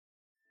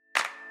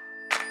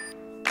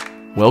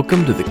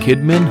Welcome to the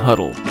KidMin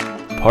Huddle,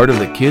 part of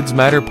the Kids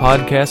Matter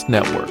Podcast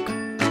Network.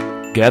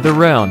 Gather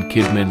round,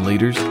 KidMin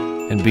leaders,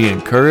 and be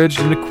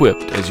encouraged and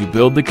equipped as you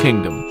build the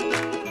kingdom.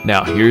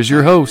 Now here's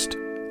your host,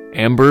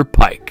 Amber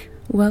Pike.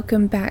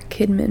 Welcome back,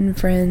 KidMin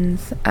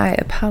friends. I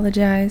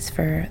apologize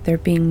for there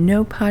being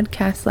no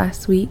podcast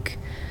last week,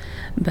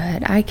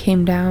 but I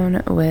came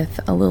down with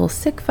a little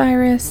sick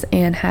virus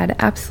and had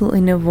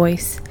absolutely no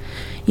voice.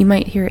 You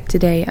might hear it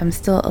today. I'm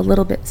still a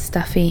little bit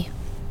stuffy,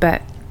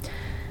 but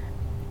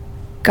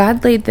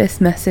God laid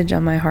this message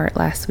on my heart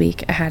last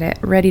week. I had it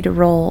ready to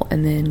roll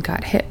and then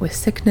got hit with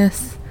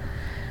sickness.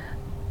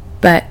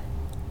 But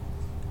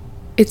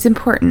it's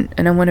important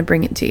and I want to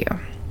bring it to you.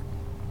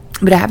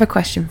 But I have a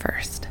question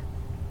first.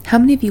 How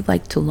many of you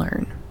like to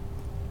learn?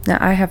 Now,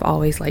 I have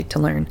always liked to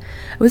learn.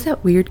 I was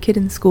that weird kid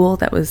in school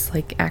that was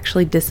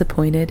actually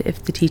disappointed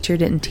if the teacher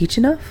didn't teach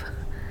enough.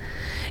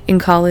 In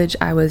college,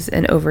 I was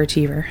an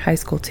overachiever, high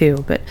school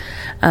too, but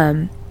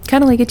kind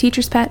of like a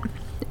teacher's pet.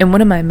 And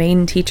one of my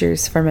main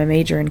teachers for my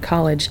major in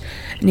college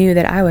knew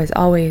that I was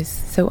always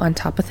so on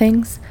top of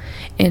things.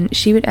 And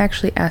she would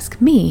actually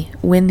ask me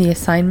when the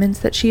assignments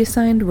that she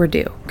assigned were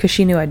due, because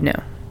she knew I'd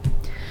know.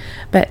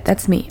 But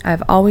that's me.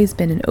 I've always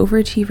been an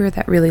overachiever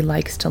that really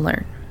likes to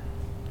learn.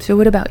 So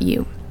what about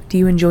you? Do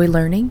you enjoy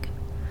learning?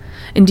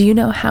 And do you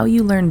know how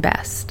you learn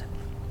best?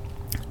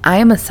 I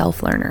am a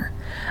self-learner.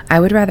 I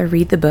would rather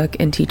read the book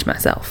and teach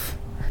myself.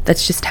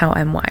 That's just how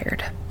I'm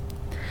wired.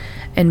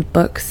 And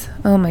books,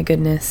 oh my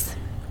goodness.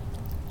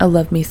 I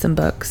love me some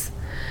books.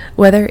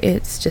 Whether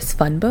it's just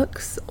fun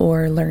books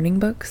or learning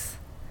books,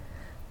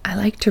 I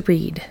like to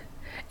read.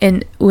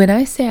 And when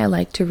I say I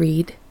like to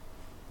read,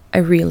 I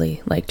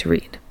really like to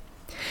read.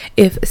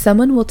 If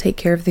someone will take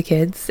care of the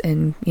kids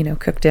and,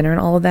 cook dinner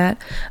and all of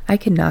that, I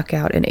can knock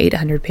out an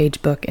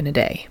 800-page book in a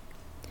day.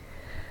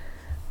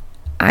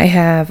 I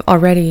have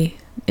already,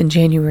 in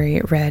January,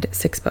 read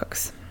 6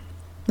 books.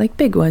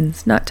 Big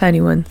ones, not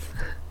tiny ones.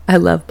 I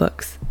love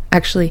books.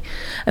 Actually,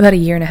 about a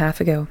year and a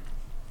half ago,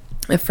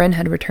 a friend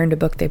had returned a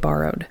book they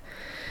borrowed.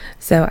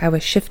 So I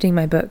was shifting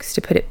my books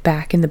to put it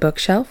back in the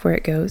bookshelf where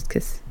it goes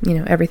because,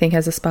 everything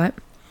has a spot.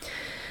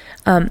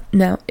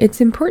 Now,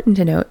 it's important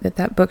to note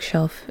that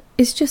bookshelf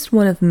is just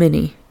one of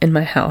many in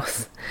my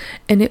house.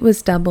 And it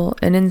was double,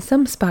 and in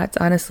some spots,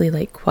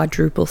 honestly,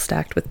 quadruple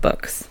stacked with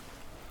books.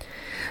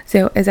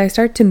 So as I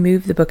start to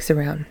move the books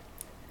around,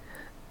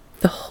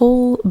 the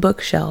whole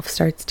bookshelf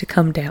starts to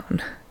come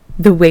down.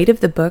 The weight of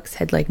the books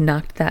had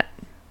knocked that,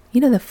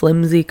 the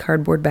flimsy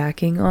cardboard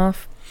backing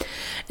off.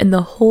 And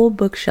the whole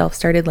bookshelf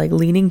started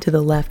leaning to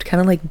the left,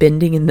 kind of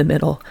bending in the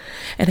middle.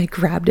 And I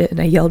grabbed it and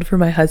I yelled for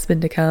my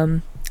husband to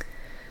come.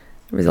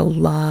 There was a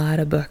lot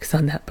of books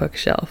on that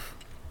bookshelf.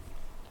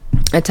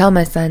 I tell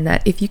my son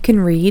that if you can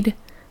read,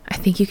 I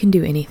think you can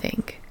do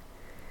anything.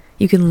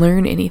 You can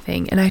learn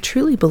anything. And I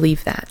truly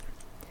believe that.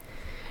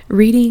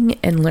 Reading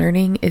and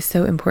learning is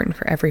so important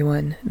for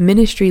everyone,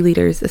 ministry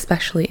leaders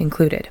especially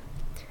included.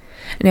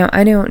 Now,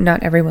 I know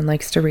not everyone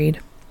likes to read,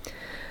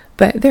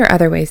 but there are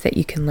other ways that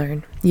you can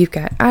learn. You've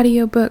got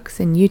audiobooks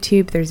and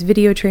YouTube, there's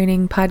video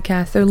training,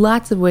 podcasts. There are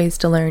lots of ways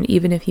to learn,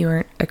 even if you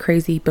aren't a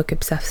crazy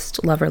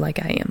book-obsessed lover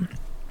like I am.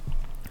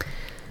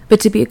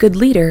 But to be a good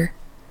leader,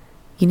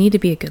 you need to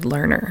be a good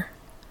learner.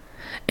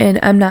 And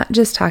I'm not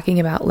just talking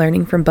about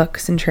learning from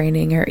books and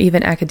training or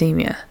even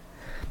academia.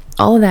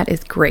 All of that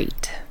is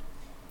great.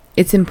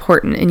 It's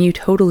important, and you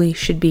totally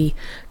should be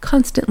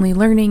constantly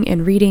learning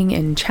and reading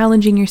and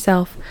challenging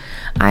yourself.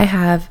 I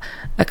have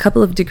a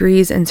couple of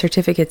degrees and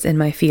certificates in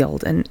my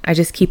field, and I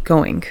just keep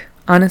going.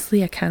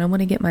 Honestly, I kind of want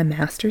to get my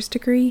master's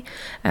degree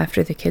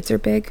after the kids are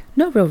big.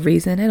 No real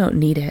reason. I don't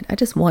need it. I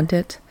just want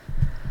it.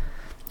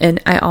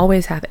 And I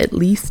always have at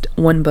least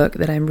one book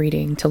that I'm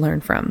reading to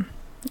learn from.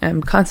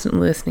 I'm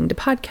constantly listening to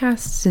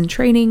podcasts and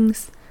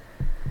trainings.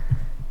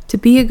 To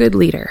be a good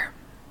leader,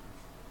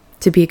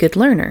 to be a good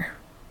learner,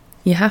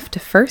 you have to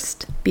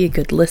first be a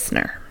good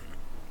listener.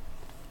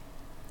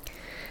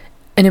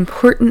 An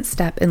important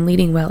step in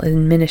leading well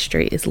in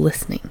ministry is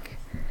listening.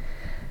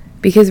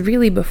 Because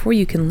really, before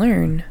you can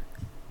learn,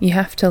 you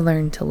have to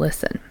learn to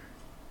listen.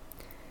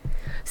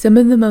 Some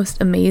of the most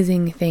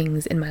amazing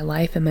things in my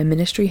life and my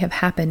ministry have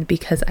happened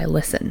because I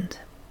listened.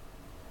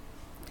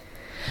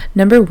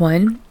 Number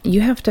 1,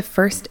 you have to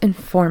first and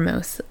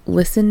foremost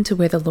listen to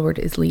where the Lord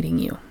is leading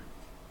you.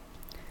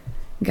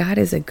 God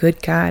is a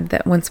good God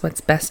that wants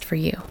what's best for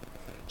you.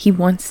 He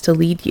wants to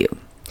lead you.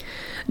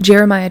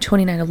 Jeremiah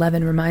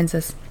 29:11 reminds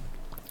us,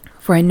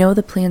 "For I know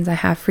the plans I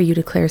have for you,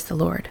 declares the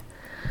Lord.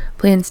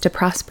 Plans to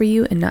prosper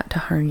you and not to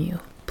harm you.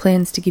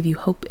 Plans to give you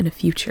hope in a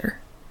future."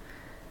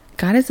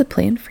 God has a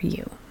plan for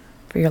you,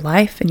 for your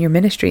life and your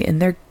ministry,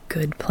 and they're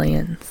good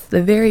plans,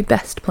 the very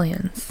best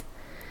plans.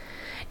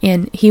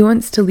 And He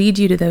wants to lead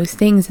you to those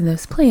things and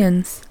those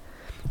plans,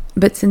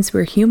 but since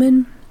we're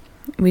human,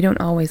 we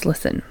don't always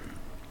listen.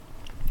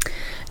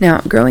 Now,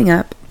 growing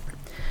up,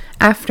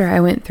 after I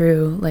went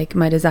through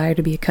my desire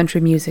to be a country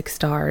music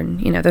star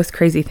and, those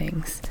crazy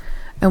things,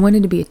 I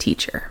wanted to be a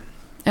teacher.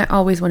 I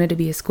always wanted to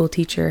be a school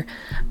teacher.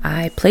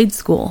 I played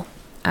school.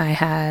 I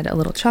had a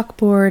little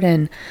chalkboard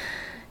and,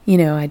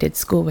 I did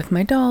school with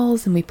my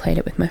dolls and we played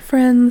it with my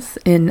friends.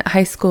 In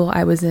high school,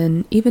 I was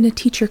in even a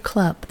teacher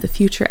club, the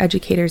Future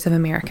Educators of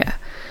America.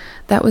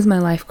 That was my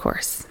life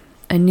course.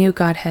 I knew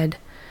God had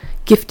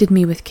gifted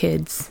me with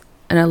kids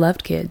and I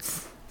loved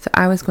kids, so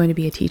I was going to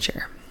be a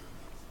teacher.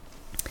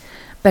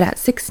 But at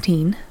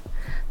 16,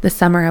 the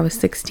summer I was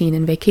 16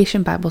 in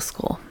Vacation Bible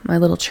School, my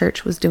little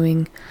church was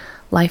doing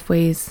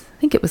Lifeway's, I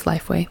think it was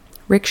Lifeway,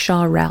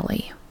 Rickshaw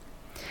Rally.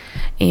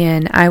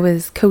 And I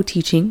was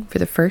co-teaching for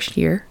the first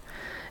year,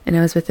 and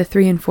I was with the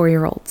 3 and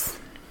 4-year-olds.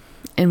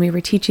 And we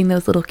were teaching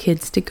those little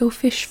kids to go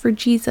fish for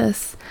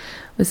Jesus.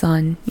 It was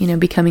on,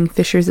 becoming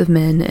fishers of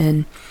men,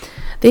 and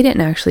they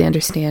didn't actually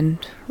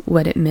understand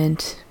what it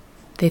meant.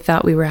 They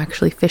thought we were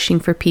actually fishing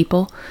for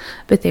people,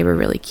 but they were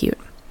really cute.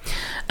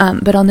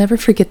 But I'll never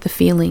forget the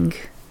feeling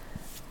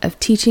of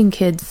teaching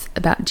kids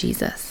about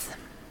Jesus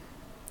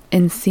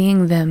and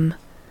seeing them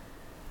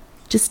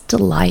just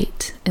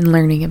delight in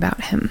learning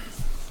about him.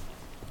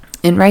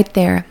 And right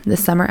there, the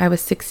summer I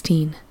was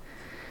 16,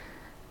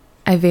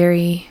 I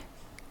very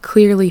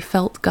clearly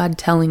felt God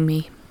telling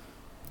me,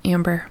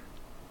 Amber,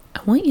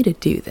 I want you to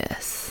do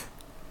this.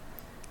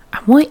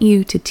 I want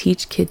you to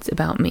teach kids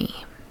about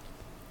me.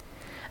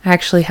 I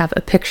actually have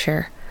a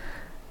picture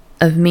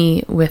of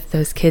me with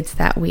those kids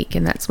that week,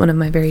 and that's one of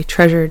my very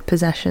treasured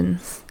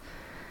possessions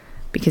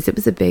because it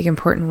was a big,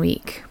 important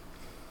week.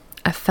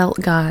 I felt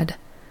God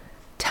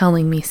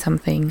telling me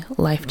something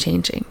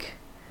life-changing.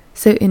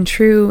 So in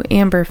true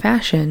Amber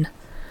fashion,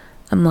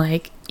 I'm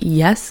like,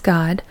 yes,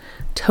 God,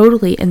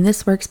 totally. And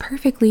this works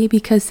perfectly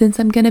because since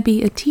I'm going to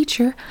be a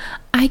teacher,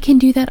 I can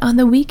do that on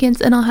the weekends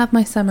and I'll have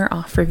my summer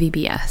off for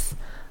VBS.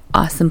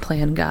 Awesome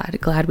plan, God.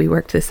 Glad we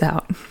worked this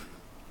out.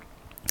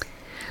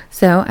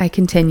 So I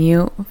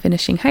continue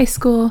finishing high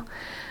school.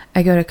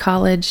 I go to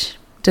college,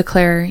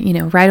 declare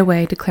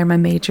my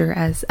major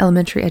as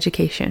elementary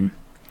education.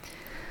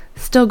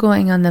 Still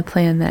going on the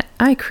plan that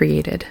I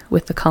created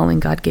with the calling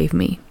God gave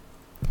me.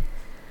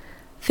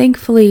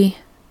 Thankfully,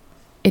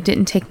 it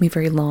didn't take me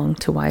very long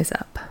to wise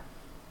up.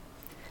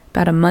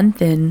 About a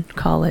month in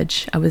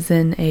college, I was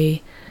in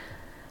a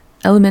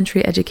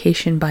elementary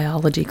education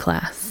biology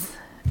class,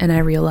 and I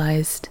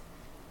realized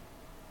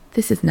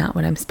this is not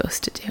what I'm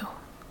supposed to do.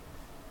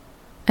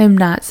 I'm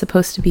not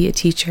supposed to be a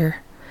teacher,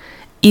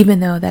 even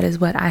though that is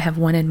what I have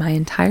wanted my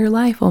entire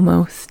life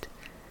almost.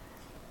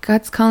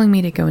 God's calling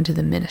me to go into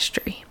the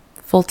ministry,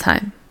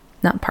 full-time,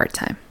 not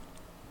part-time.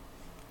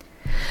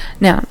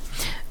 Now,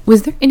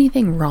 was there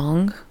anything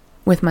wrong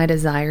with my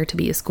desire to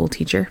be a school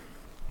teacher?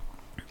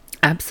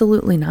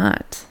 Absolutely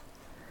not.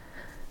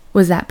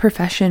 Was that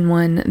profession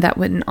one that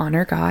wouldn't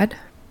honor God?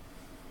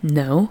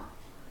 No.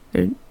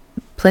 There are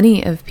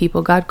plenty of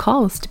people God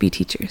calls to be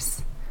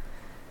teachers.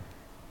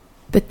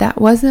 But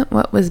that wasn't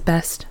what was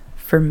best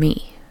for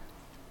me.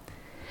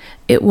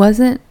 It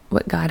wasn't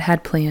what God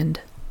had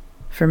planned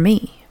for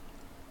me.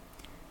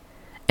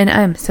 And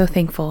I'm so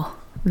thankful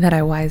that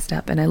I wised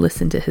up and I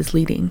listened to his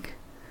leading.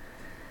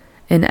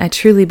 And I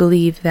truly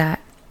believe that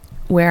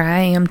where I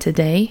am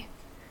today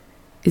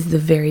is the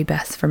very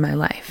best for my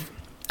life.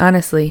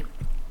 Honestly,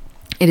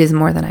 it is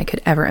more than I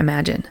could ever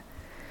imagine.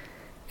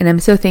 And I'm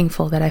so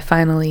thankful that I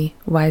finally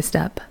wised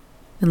up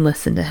and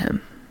listened to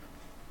him.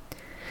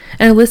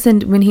 And I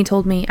listened when he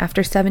told me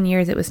after 7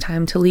 years it was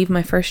time to leave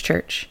my first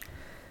church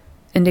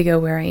and to go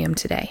where I am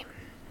today.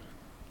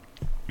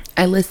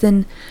 I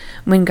listened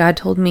when God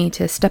told me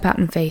to step out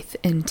in faith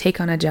and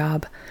take on a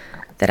job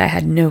that I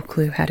had no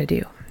clue how to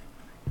do.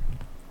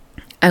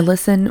 I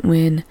listened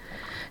when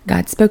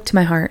God spoke to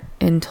my heart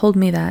and told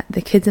me that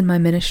the kids in my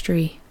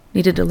ministry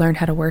needed to learn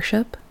how to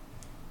worship.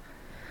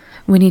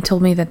 When he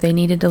told me that they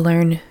needed to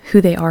learn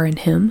who they are in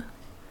him.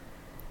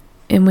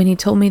 And when he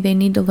told me they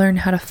need to learn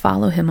how to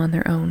follow him on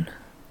their own.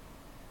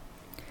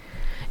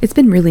 It's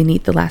been really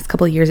neat the last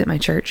couple of years at my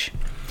church.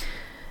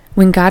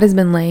 When God has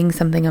been laying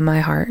something on my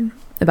heart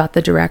about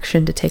the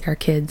direction to take our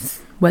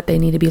kids, what they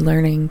need to be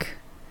learning,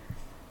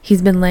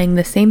 he's been laying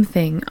the same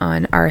thing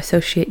on our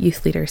associate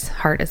youth leader's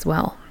heart as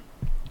well.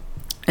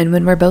 And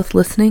when we're both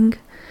listening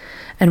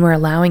and we're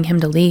allowing him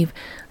to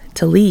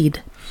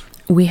lead,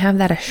 we have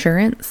that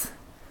assurance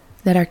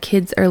that our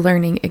kids are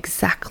learning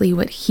exactly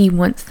what he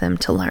wants them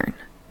to learn.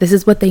 This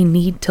is what they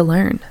need to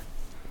learn.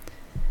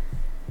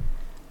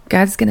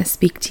 God's going to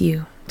speak to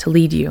you to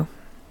lead you.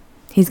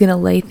 He's going to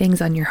lay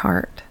things on your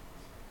heart.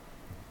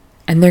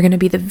 And they're going to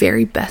be the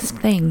very best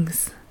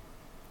things.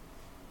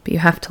 But you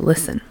have to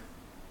listen.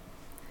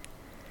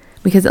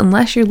 Because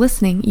unless you're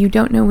listening, you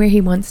don't know where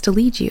he wants to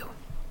lead you.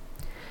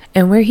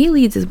 And where he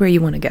leads is where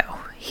you want to go.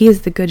 He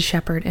is the good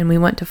shepherd, and we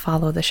want to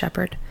follow the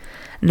shepherd.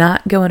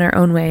 Not go in our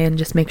own way and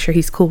just make sure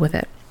he's cool with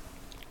it.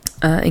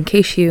 In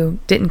case you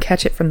didn't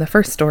catch it from the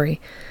first story,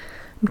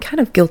 I'm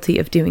kind of guilty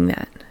of doing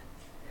that.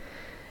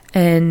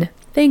 And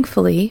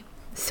thankfully,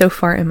 so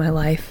far in my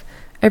life,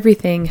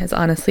 everything has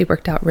honestly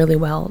worked out really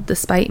well,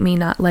 despite me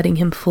not letting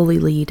him fully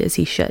lead as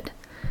he should.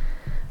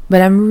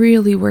 But I'm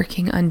really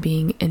working on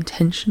being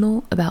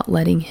intentional about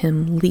letting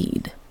him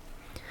lead.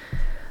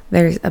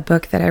 There's a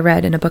book that I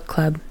read in a book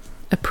club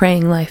A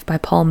Praying Life by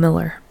Paul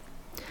Miller.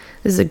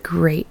 This is a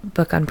great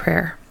book on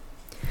prayer.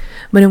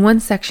 But in one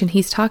section,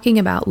 he's talking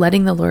about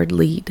letting the Lord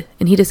lead,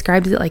 and he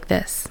describes it like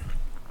this.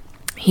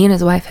 He and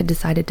his wife had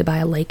decided to buy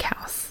a lake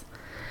house.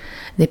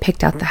 They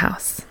picked out the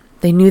house.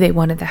 They knew they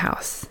wanted the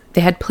house.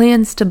 They had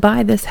plans to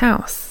buy this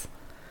house.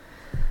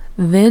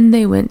 Then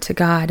they went to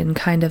God and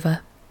kind of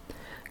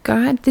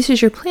God, this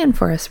is your plan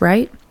for us,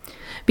 right?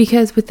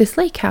 Because with this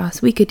lake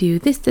house, we could do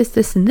this, this,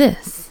 this, and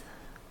this.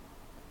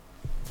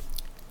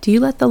 Do you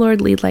let the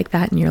Lord lead like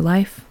that in your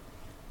life?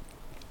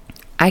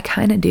 I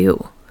kind of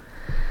do.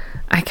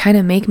 I kind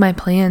of make my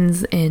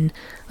plans and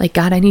like,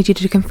 God, I need you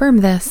to confirm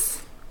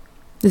this.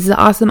 This is an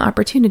awesome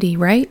opportunity,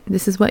 right?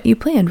 This is what you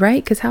planned,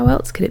 right? Because how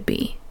else could it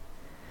be?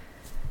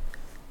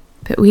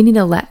 But we need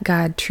to let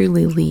God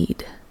truly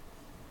lead.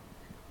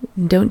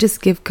 Don't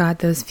just give God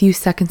those few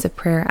seconds of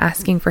prayer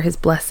asking for his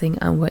blessing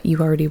on what you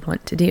already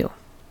want to do.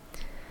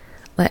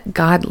 Let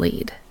God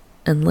lead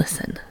and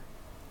listen.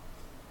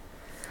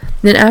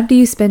 Then after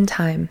you spend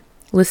time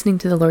listening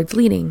to the Lord's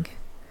leading,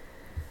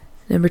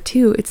 number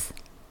 2, it's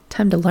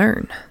time to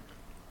learn.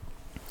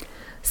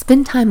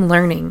 Spend time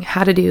learning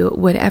how to do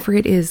whatever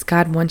it is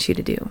God wants you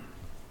to do.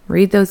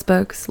 Read those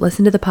books,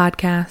 listen to the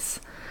podcasts,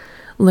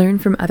 learn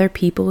from other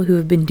people who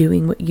have been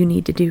doing what you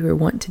need to do or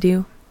want to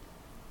do.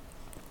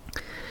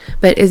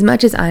 But as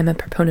much as I'm a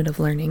proponent of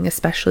learning,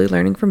 especially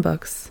learning from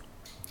books,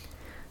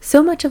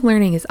 so much of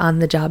learning is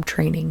on-the-job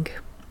training.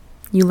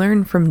 You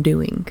learn from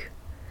doing.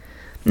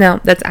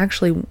 Now, that's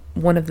actually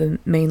one of the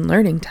main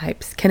learning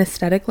types.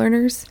 Kinesthetic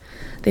learners,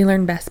 they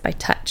learn best by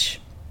touch.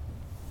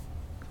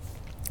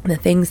 The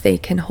things they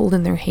can hold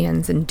in their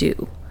hands and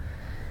do.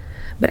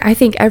 But I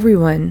think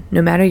everyone,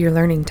 no matter your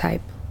learning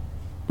type,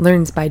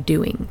 learns by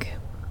doing.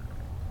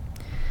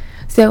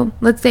 So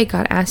let's say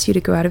God asks you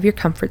to go out of your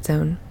comfort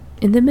zone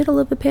in the middle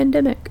of a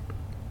pandemic.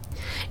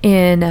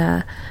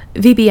 And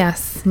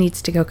VBS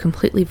needs to go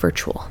completely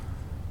virtual.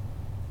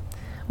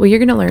 Well, you're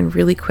going to learn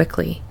really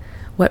quickly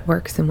what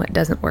works and what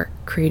doesn't work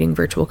creating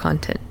virtual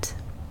content.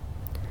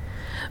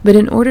 But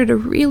in order to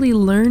really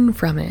learn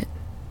from it,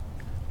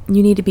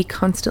 you need to be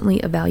constantly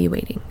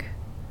evaluating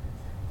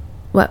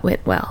what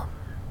went well,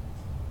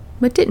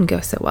 what didn't go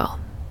so well,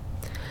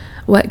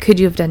 what could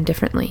you have done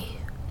differently.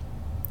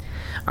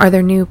 Are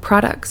there new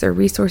products or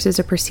resources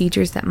or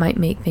procedures that might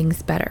make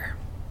things better?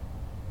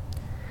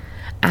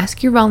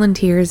 Ask your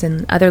volunteers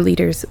and other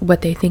leaders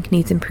what they think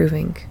needs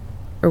improving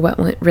or what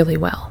went really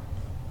well.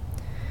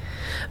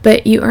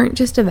 But you aren't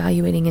just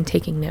evaluating and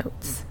taking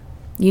notes.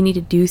 You need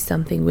to do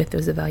something with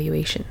those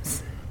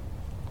evaluations.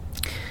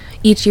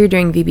 Each year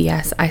during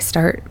VBS, I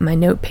start my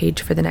note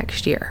page for the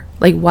next year.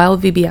 Like while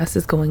VBS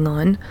is going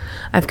on,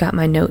 I've got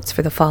my notes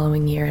for the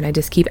following year and I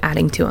just keep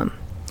adding to them.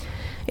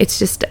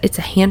 It's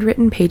a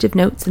handwritten page of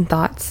notes and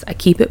thoughts. I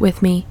keep it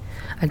with me.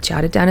 I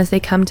jot it down as they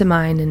come to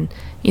mind and,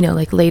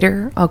 like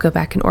later I'll go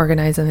back and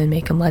organize them and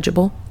make them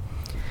legible.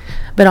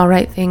 But I'll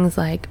write things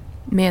like,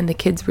 man, the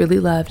kids really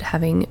loved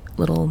having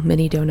little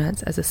mini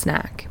donuts as a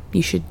snack.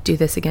 You should do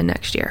this again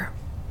next year.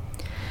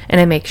 And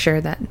I make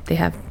sure that they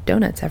have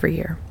donuts every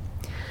year.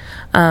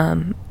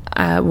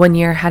 One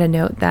year I had a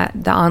note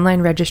that the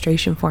online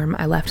registration form,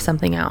 I left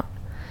something out.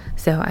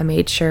 So I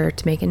made sure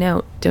to make a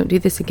note, don't do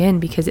this again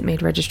because it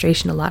made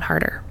registration a lot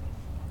harder.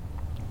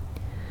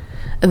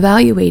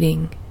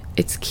 Evaluating,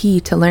 it's key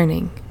to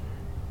learning.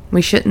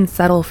 We shouldn't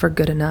settle for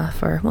good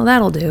enough or, well,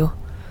 that'll do.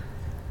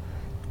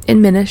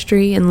 In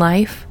ministry, in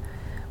life,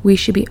 we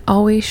should be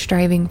always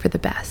striving for the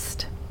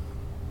best.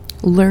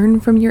 Learn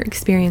from your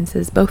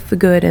experiences, both the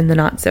good and the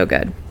not so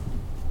good.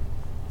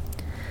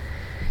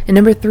 And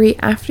number 3,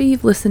 after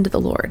you've listened to the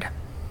Lord,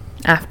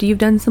 after you've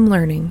done some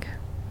learning,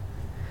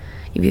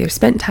 you've either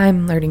spent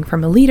time learning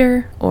from a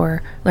leader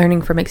or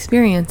learning from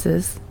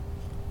experiences,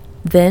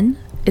 then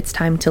it's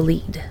time to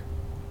lead.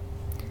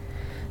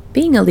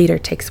 Being a leader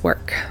takes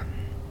work.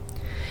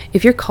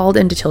 If you're called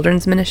into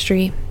children's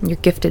ministry, you're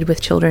gifted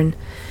with children,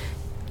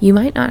 you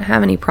might not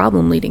have any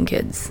problem leading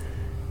kids.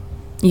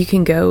 You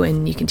can go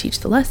and you can teach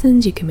the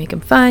lessons, you can make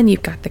them fun,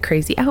 you've got the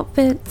crazy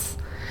outfits.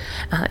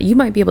 You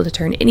might be able to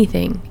turn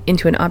anything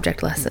into an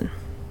object lesson.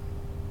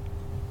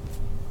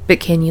 But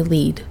can you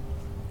lead?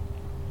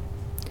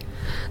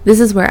 This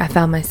is where I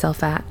found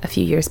myself at a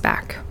few years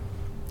back.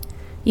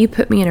 You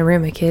put me in a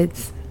room of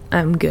kids,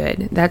 I'm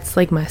good. That's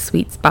like my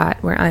sweet spot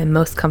where I'm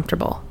most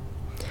comfortable.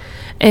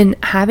 And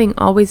having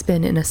always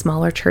been in a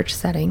smaller church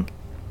setting,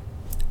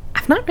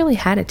 I've not really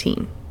had a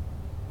team.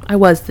 I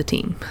was the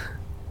team.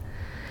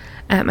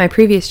 At my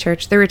previous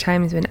church, there were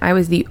times when I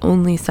was the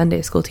only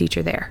Sunday school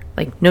teacher there,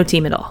 like no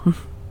team at all.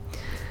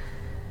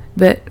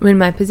 But when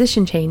my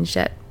position changed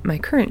at my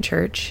current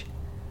church,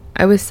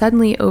 I was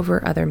suddenly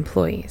over other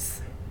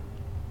employees.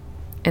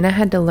 And I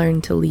had to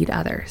learn to lead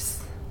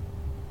others.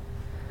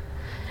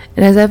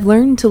 And as I've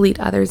learned to lead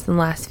others in the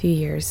last few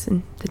years,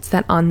 and it's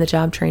that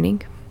on-the-job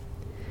training,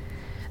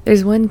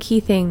 there's one key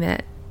thing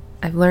that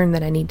I've learned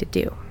that I need to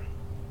do.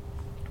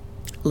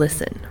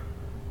 Listen.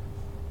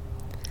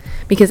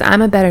 Because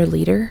I'm a better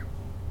leader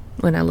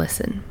when I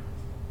listen.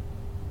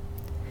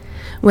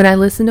 When I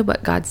listen to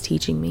what God's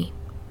teaching me,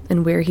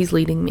 and where He's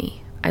leading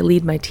me, I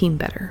lead my team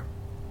better.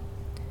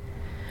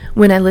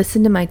 When I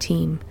listen to my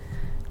team,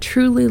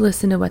 truly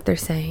listen to what they're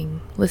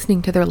saying,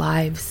 listening to their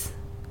lives,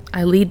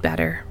 I lead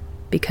better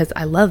because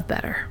I love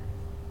better.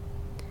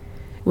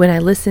 When I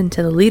listen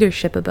to the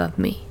leadership above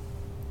me,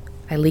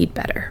 I lead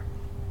better.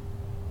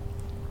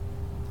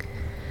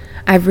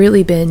 I've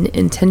really been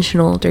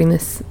intentional during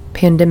this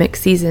pandemic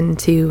season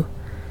to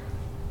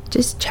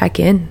just check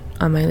in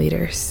on my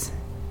leaders,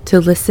 to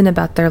listen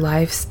about their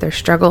lives, their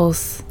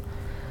struggles,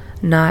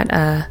 not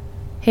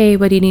hey,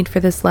 what do you need for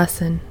this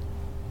lesson?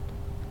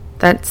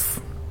 That's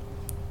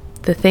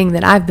the thing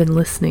that I've been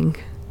listening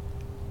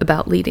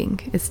about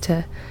leading, is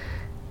to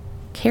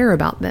care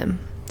about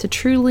them, to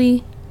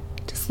truly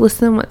just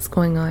listen to what's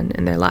going on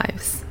in their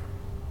lives.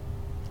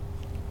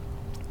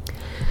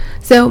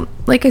 So,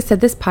 like I said,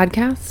 this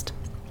podcast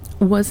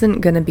wasn't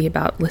going to be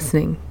about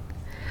listening.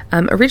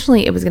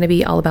 Originally, it was going to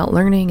be all about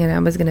learning, and I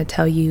was going to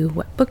tell you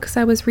what books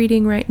I was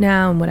reading right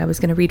now and what I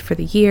was going to read for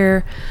the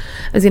year.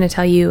 I was going to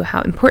tell you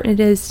how important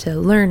it is to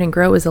learn and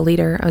grow as a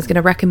leader. I was going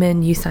to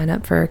recommend you sign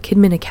up for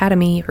Kidmin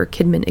Academy or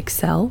Kidmin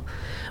Excel,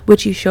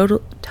 which you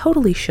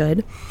totally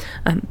should.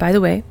 By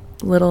the way,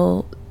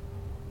 little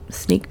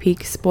sneak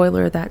peek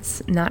spoiler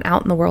that's not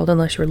out in the world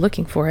unless you're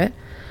looking for it.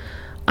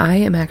 I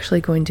am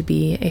actually going to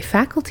be a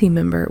faculty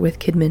member with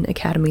Kidmin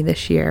Academy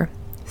this year.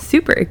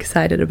 Super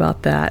excited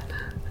about that.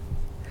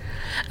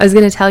 I was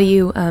going to tell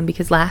you,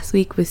 because last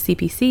week was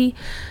CPC,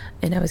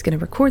 and I was going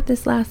to record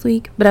this last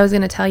week, but I was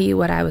going to tell you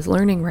what I was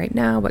learning right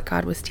now, what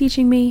God was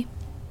teaching me.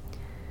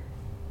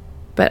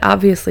 But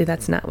obviously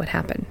that's not what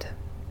happened.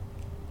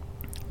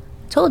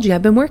 Told you,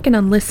 I've been working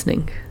on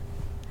listening.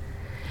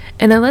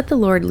 And I let the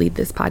Lord lead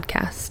this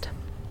podcast.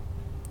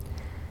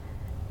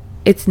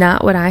 It's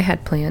not what I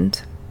had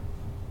planned,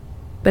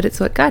 but it's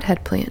what God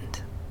had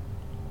planned.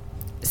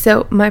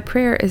 So my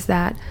prayer is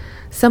that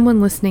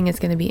someone listening is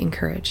going to be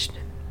encouraged.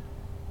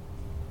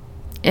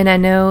 And I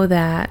know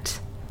that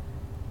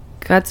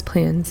God's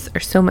plans are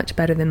so much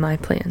better than my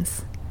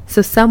plans.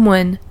 So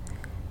someone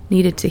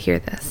needed to hear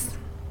this.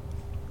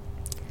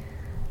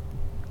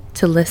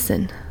 To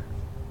listen.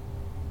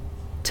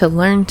 To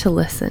learn to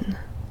listen.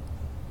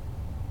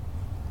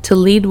 To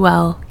lead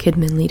well,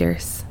 Kidmin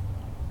leaders.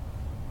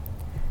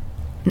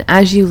 And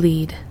as you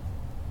lead,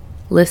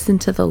 listen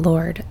to the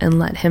Lord and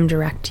let Him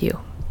direct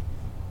you.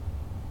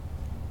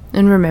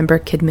 And remember,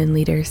 Kidmin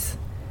leaders,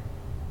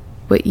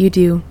 what you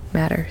do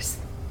matters.